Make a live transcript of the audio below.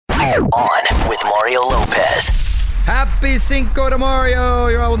On with Mario Lopez. Happy Cinco de Mayo!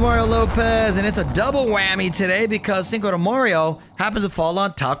 You're on with Mario Lopez, and it's a double whammy today because Cinco de Mayo happens to fall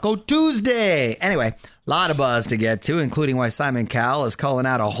on Taco Tuesday. Anyway, a lot of buzz to get to, including why Simon Cowell is calling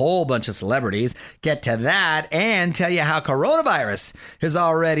out a whole bunch of celebrities. Get to that and tell you how coronavirus has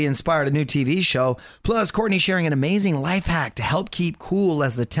already inspired a new TV show. Plus, Courtney sharing an amazing life hack to help keep cool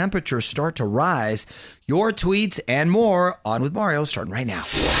as the temperatures start to rise. Your tweets and more on with Mario starting right now.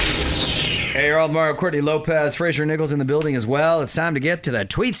 Hey, you're all Mario, Courtney Lopez, Fraser Nichols in the building as well. It's time to get to the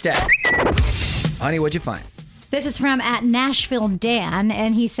tweet stack. Honey, what'd you find? This is from at Nashville Dan,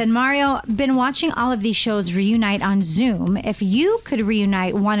 and he said, Mario, been watching all of these shows reunite on Zoom. If you could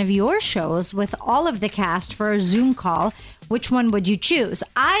reunite one of your shows with all of the cast for a Zoom call, which one would you choose?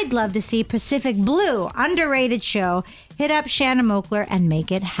 I'd love to see Pacific Blue, underrated show. Hit up Shannon Mokler and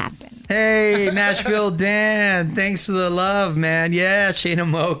make it happen. Hey, Nashville Dan, thanks for the love, man. Yeah,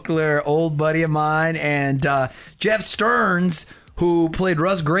 Shannon Mokler, old buddy of mine, and Jeff Stearns, who played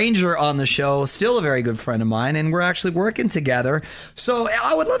Russ Granger on the show, still a very good friend of mine, and we're actually working together. So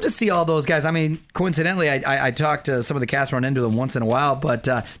I would love to see all those guys. I mean, coincidentally, I talked to some of the cast, run into them once in a while, but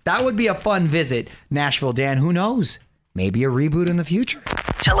that would be a fun visit, Nashville Dan. Who knows? Maybe a reboot in the future.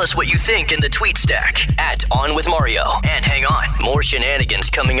 Tell us what you think in the tweet stack at On With Mario. And hang on, more shenanigans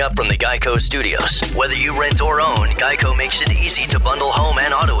coming up from the Geico Studios. Whether you rent or own, Geico makes it easy to bundle home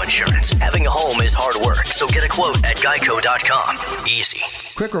and auto insurance. Having a home is hard work, so get a quote at geico.com.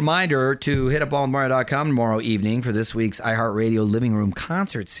 Easy. Quick reminder to hit up onwithmario.com tomorrow evening for this week's iHeartRadio Living Room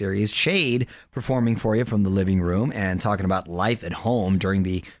concert series. Shade performing for you from the living room and talking about life at home during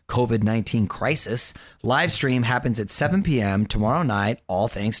the COVID-19 crisis. Live stream happens at 7 p.m. tomorrow night, all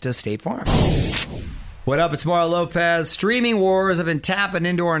thanks to State Farm. What up? It's Mario Lopez. Streaming wars have been tapping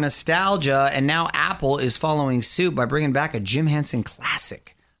into our nostalgia, and now Apple is following suit by bringing back a Jim Henson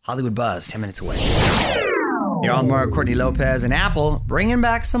classic, Hollywood Buzz, 10 minutes away. You're on Mario, Courtney Lopez, and Apple bringing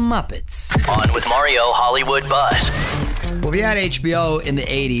back some Muppets. On with Mario, Hollywood Buzz. Well, if you had HBO in the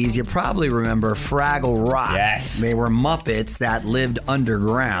 80s, you probably remember Fraggle Rock. Yes. They were Muppets that lived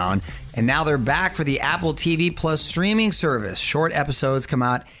underground, and now they're back for the Apple TV Plus streaming service. Short episodes come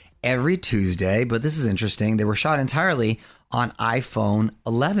out every Tuesday, but this is interesting. They were shot entirely on iPhone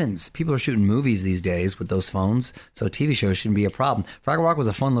 11s. People are shooting movies these days with those phones, so TV shows shouldn't be a problem. Fraggle Rock was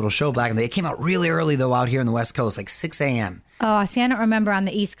a fun little show back in the day. It came out really early, though, out here in the West Coast, like 6 a.m. Oh, see, I don't remember on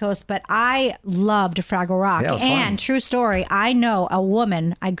the East Coast, but I loved Fraggle Rock. Yeah, it was and fun. true story, I know a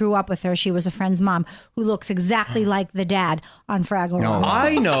woman, I grew up with her, she was a friend's mom, who looks exactly like the dad on Fraggle Rock.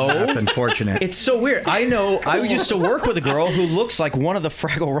 I know. That's unfortunate. It's so weird. I know. I used to work with a girl who looks like one of the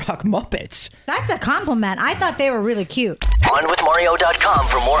Fraggle Rock Muppets. That's a compliment. I thought they were really cute. OnWithMario.com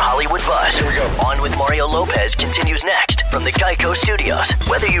for more Hollywood Buzz. Here we go. On with Mario Lopez continues next from the Geico Studios.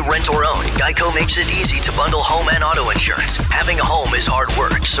 Whether you rent or own, Geico makes it easy to bundle home and auto insurance. Having a home is hard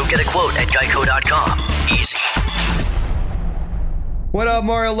work, so get a quote at geico.com. Easy. What up,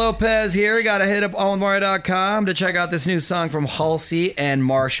 Mario Lopez here. You got to hit up onwithmario.com to check out this new song from Halsey and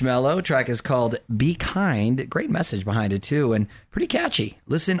Marshmello. Track is called Be Kind. Great message behind it, too, and pretty catchy.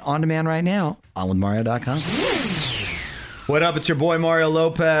 Listen on demand right now, onwithmario.com. What up? It's your boy Mario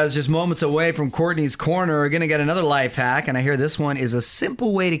Lopez. Just moments away from Courtney's Corner. We're going to get another life hack, and I hear this one is a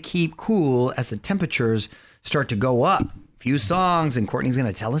simple way to keep cool as the temperatures start to go up. Few songs, and Courtney's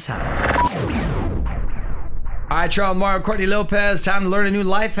going to tell us how. All right, Charles, Mario, Courtney Lopez. Time to learn a new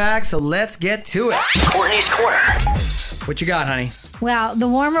life hack, so let's get to it. Courtney's Corner. What you got, honey? Well, the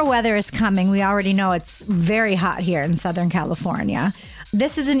warmer weather is coming. We already know it's very hot here in Southern California.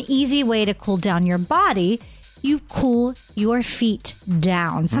 This is an easy way to cool down your body. You cool your feet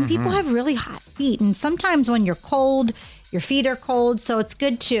down. Some people have really hot feet, and sometimes when you're cold, your feet are cold, so it's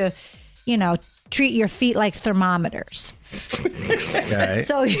good to, treat your feet like thermometers. Okay.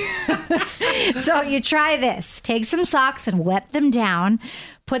 So you try this. Take some socks and wet them down.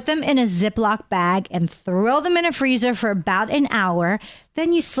 Put them in a Ziploc bag and throw them in a freezer for about an hour.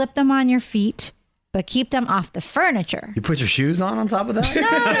 Then you slip them on your feet, but keep them off the furniture. You put your shoes on top of that?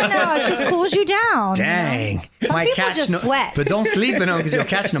 No. It just cools you down. Dang. Some people just sweat. But don't sleep in them because you'll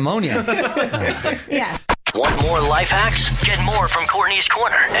catch pneumonia. Yes. Want more life hacks? Get more from Courtney's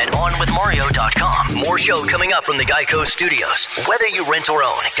Corner at OnWithMario.com. More show coming up from the Geico Studios. Whether you rent or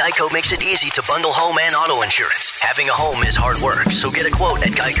own, Geico makes it easy to bundle home and auto insurance. Having a home is hard work, so get a quote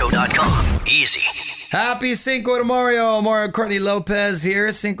at Geico.com. Easy. Happy Cinco de Mayo. Mario Courtney Lopez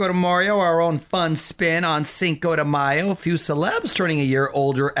here. Cinco de Mayo, our own fun spin on Cinco de Mayo. A few celebs turning a year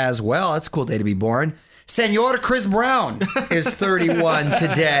older as well. That's a cool day to be born. Senor Chris Brown is 31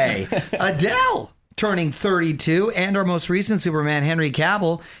 today. Adele turning 32, and our most recent Superman, Henry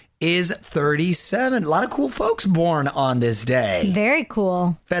Cavill, is 37. A lot of cool folks born on this day. Very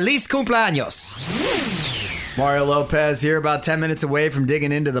cool. Feliz cumpleaños. Mario Lopez here, about 10 minutes away from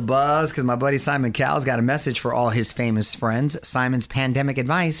digging into the buzz because my buddy Simon Cowell's got a message for all his famous friends. Simon's pandemic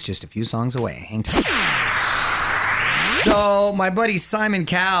advice, just a few songs away. Hang tight. So, my buddy Simon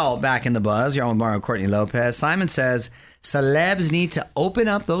Cowell back in the buzz. You're on with Mario Courtney Lopez. Simon says, celebs need to open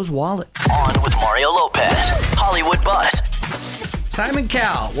up those wallets. On with Mario Lopez, Hollywood Buzz. Simon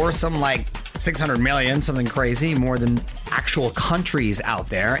Cowell, worth some like 600 million, something crazy, more than actual countries out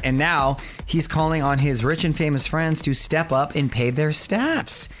there. And now he's calling on his rich and famous friends to step up and pay their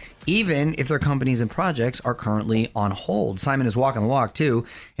staffs, even if their companies and projects are currently on hold. Simon is walking the walk, too,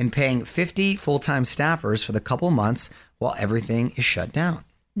 and paying 50 full-time staffers for the couple months while everything is shut down.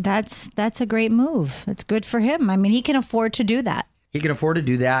 That's a great move. It's good for him. I mean, he can afford to do that. He can afford to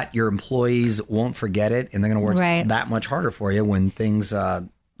do that. Your employees won't forget it, and they're going to work that much harder for you when things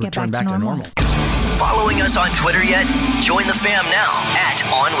return back to normal. Following us on Twitter yet? Join the fam now at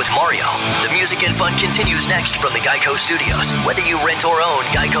On With Mario. The music and fun continues next from the Geico Studios. Whether you rent or own,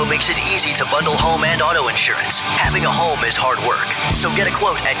 Geico makes it easy to bundle home and auto insurance. Having a home is hard work, so get a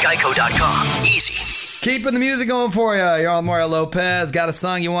quote at geico.com. Easy. Keeping the music going for you. You're on Mario Lopez. Got a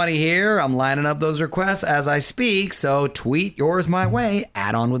song you want to hear? I'm lining up those requests as I speak, so tweet yours my way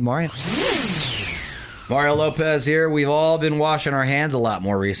at On With Mario. Mario Lopez here. We've all been washing our hands a lot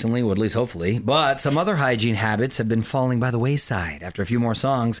more recently, well, at least hopefully, but some other hygiene habits have been falling by the wayside. After a few more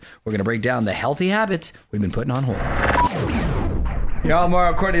songs, we're going to break down the healthy habits we've been putting on hold. Y'all,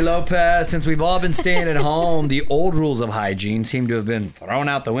 Mario Courtney Lopez. Since we've all been staying at home, the old rules of hygiene seem to have been thrown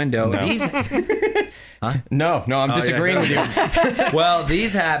out the window. No. No, I'm disagreeing with you. Well,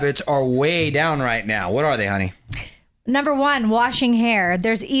 these habits are way down right now. What are they, honey? Number 1, washing hair.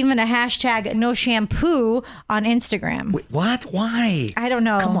 There's even a hashtag no shampoo on Instagram. Wait, what? Why? I don't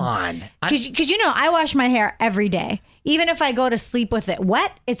know. Come on. Because you know, I wash my hair every day. Even if I go to sleep with it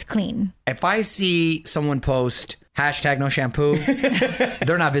wet, it's clean. If I see someone post hashtag no shampoo,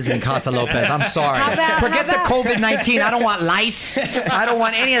 they're not visiting Casa Lopez. I'm sorry. Forget the COVID-19. I don't want lice. I don't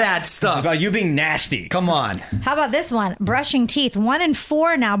want any of that stuff. It's about you being nasty. Come on. How about this one? Brushing teeth. 1 in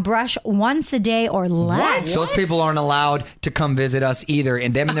 4 now brush once a day or less. Those people aren't allowed to come visit us either,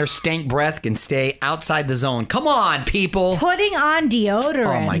 and them and their stank breath can stay outside the zone. Come on, people. Putting on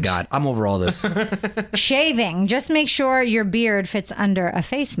deodorant. Oh my God. I'm over all this. Shaving. Just make sure your beard fits under a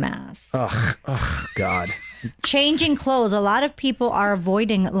face mask. Oh, God. Changing clothes. A lot of people are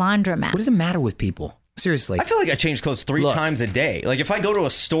avoiding laundromats. What does it matter with people? Seriously. I feel like I change clothes 3 times a day. Like if I go to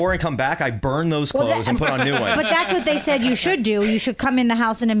a store and come back, I burn those clothes and put on new ones. But that's what they said you should do. You should come in the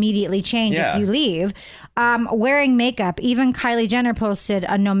house and immediately change if you leave. Wearing makeup. Even Kylie Jenner posted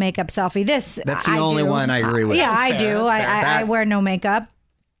a no makeup selfie. That's the only one I agree with. Yeah, I do. I wear no makeup.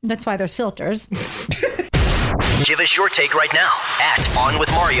 That's why there's filters. Give us your take right now at On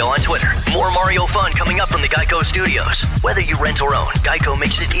With Mario on Twitter. More Mario fun coming up from the Geico Studios. Whether you rent or own, Geico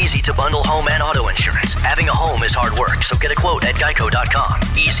makes it easy to bundle home and auto insurance. Having a home is hard work, so get a quote at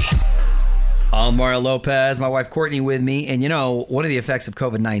geico.com. Easy. I'm Mario Lopez, my wife Courtney with me. And you know, one of the effects of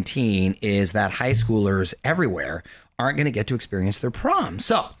COVID-19 is that high schoolers everywhere aren't going to get to experience their prom.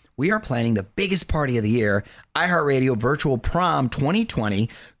 So we are planning the biggest party of the year, iHeartRadio Virtual Prom 2020,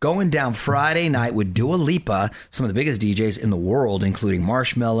 going down Friday night with Dua Lipa, some of the biggest DJs in the world, including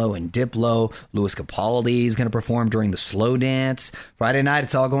Marshmello and Diplo. Louis Capaldi is going to perform during the slow dance. Friday night,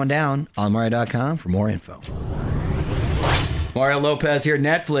 it's all going down. On Mario.com for more info. Mario Lopez here.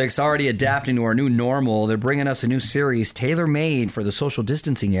 Netflix already adapting to our new normal. They're bringing us a new series tailor-made for the social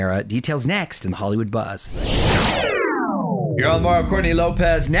distancing era. Details next in the Hollywood Buzz. You're on Mario Courtney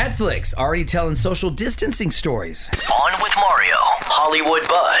Lopez. Netflix already telling social distancing stories. On with Mario, Hollywood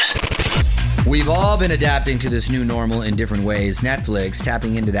Buzz. We've all been adapting to this new normal in different ways. Netflix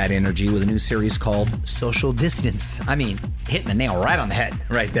tapping into that energy with a new series called Social Distance. I mean, hitting the nail right on the head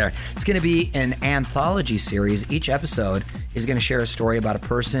right there. It's going to be an anthology series. Each episode is going to share a story about a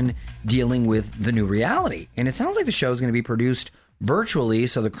person dealing with the new reality. And it sounds like the show is going to be produced virtually,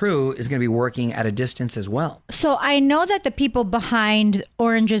 so the crew is going to be working at a distance as well. So I know that the people behind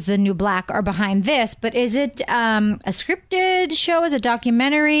Orange is the New Black are behind this, but is it a scripted show? Is it a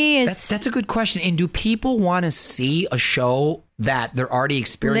documentary? That's a good question. And do people want to see a show that they're already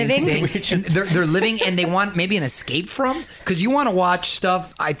experiencing? They're living and they want maybe an escape from? Because you want to watch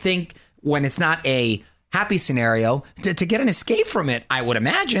stuff, I think, when it's not a happy scenario, to get an escape from it, I would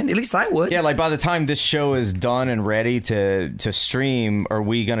imagine. At least I would. Yeah, like by the time this show is done and ready to stream, are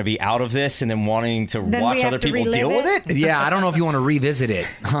we going to be out of this and then wanting to watch other people deal with it? Yeah, I don't know if you want to revisit it.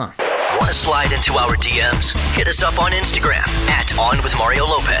 Huh. Want to slide into our DMs? Hit us up on Instagram at On With Mario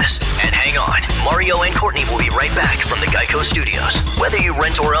Lopez. And hang on, Mario and Courtney will be right back from the Geico Studios. Whether you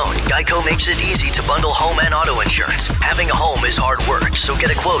rent or own, Geico makes it easy to bundle home and auto insurance. Having a home is hard work, so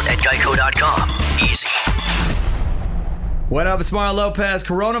get a quote at geico.com. Easy. What up, it's Mario Lopez.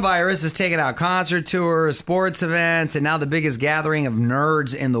 Coronavirus is taking out concert tours, sports events, and now the biggest gathering of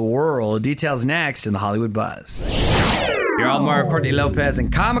nerds in the world. Details next in the Hollywood Buzz. You're all Mario Courtney Lopez,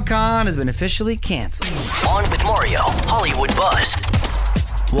 and Comic-Con has been officially canceled. On with Mario, Hollywood Buzz.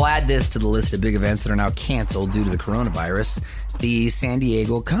 We'll add this to the list of big events that are now canceled due to the coronavirus. The San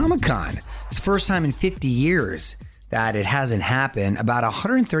Diego Comic-Con. It's the first time in 50 years that it hasn't happened. About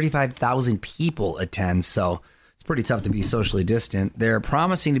 135,000 people attend, so it's pretty tough to be socially distant. They're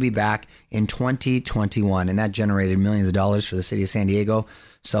promising to be back in 2021, and that generated millions of dollars for the city of San Diego.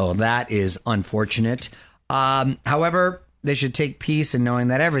 So that is unfortunate. However, they should take peace in knowing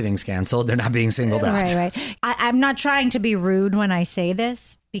that everything's canceled. They're not being singled out. Right. I'm not trying to be rude when I say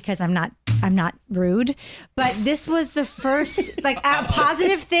this because I'm not rude, but this was the first a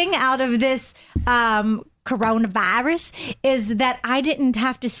positive thing out of this coronavirus is that I didn't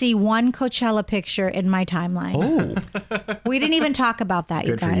have to see one Coachella picture in my timeline. Oh. We didn't even talk about that,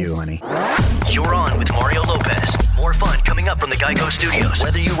 Good you guys. for you, honey. You're on with Mario Lopez. More fun coming up from the Geico Studios.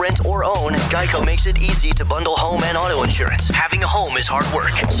 Whether you rent or own, Geico makes it easy to bundle home and auto insurance. Having a home is hard work,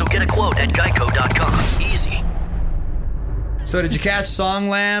 so get a quote at geico.com. Easy. So did you catch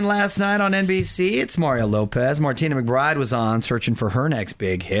Songland last night on NBC? It's Mario Lopez. Martina McBride was on searching for her next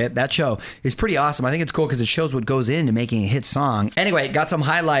big hit. That show is pretty awesome. I think it's cool because it shows what goes into making a hit song. Anyway, got some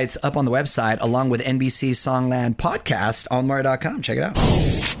highlights up on the website along with NBC's Songland podcast on Mario.com. Check it out.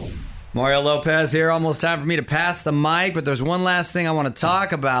 Mario Lopez here. Almost time for me to pass the mic, but there's one last thing I want to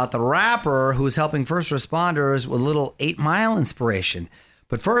talk about. The rapper who's helping first responders with a little 8 Mile inspiration.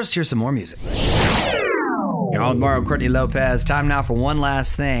 But first, here's some more music. You're on with Mario Courtney Lopez. Time now for one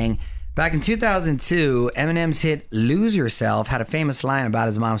last thing. Back in 2002, Eminem's hit Lose Yourself had a famous line about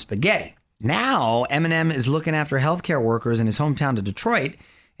his mom's spaghetti. Now, Eminem is looking after healthcare workers in his hometown of Detroit,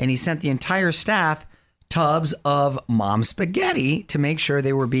 and he sent the entire staff tubs of mom's spaghetti to make sure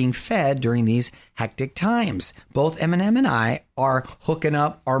they were being fed during these hectic times. Both Eminem and I are hooking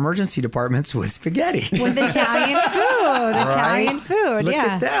up our emergency departments with spaghetti. With Italian food. Right? Italian food, Look yeah.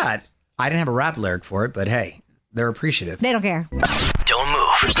 at that. I didn't have a rap lyric for it, but hey, they're appreciative. They don't care. Don't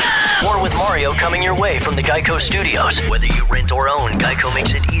move. More with Mario coming your way from the Geico Studios. Whether you rent or own, Geico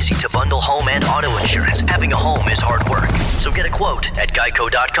makes it easy to bundle home and auto insurance. Having a home is hard work, so get a quote at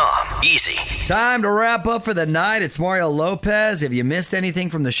geico.com. Easy. Time to wrap up for the night. It's Mario Lopez. If you missed anything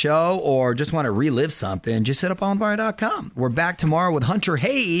from the show or just want to relive something, just hit up on Mario.com. We're back tomorrow with Hunter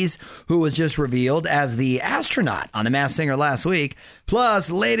Hayes, who was just revealed as the astronaut on The Masked Singer last week, plus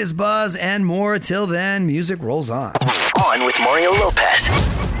latest buzz and more. Till then, music rolls on. On with Mario Lopez.